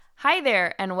Hi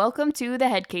there, and welcome to the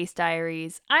Headcase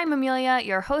Diaries. I'm Amelia,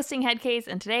 your hosting Headcase,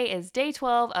 and today is day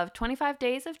 12 of 25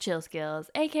 days of chill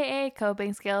skills, aka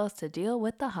coping skills to deal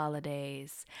with the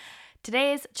holidays.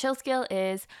 Today's chill skill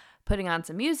is putting on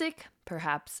some music,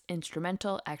 perhaps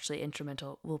instrumental. Actually,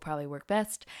 instrumental will probably work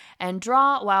best, and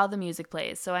draw while the music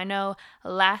plays. So I know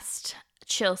last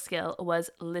chill skill was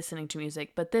listening to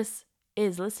music, but this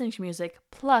is listening to music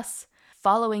plus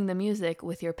following the music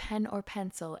with your pen or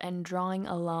pencil and drawing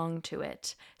along to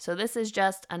it. So this is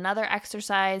just another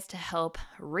exercise to help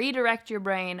redirect your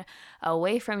brain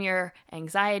away from your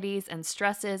anxieties and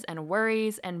stresses and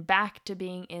worries and back to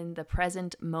being in the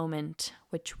present moment,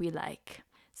 which we like.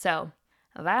 So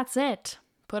that's it.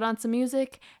 Put on some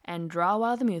music and draw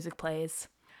while the music plays.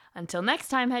 Until next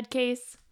time, Headcase.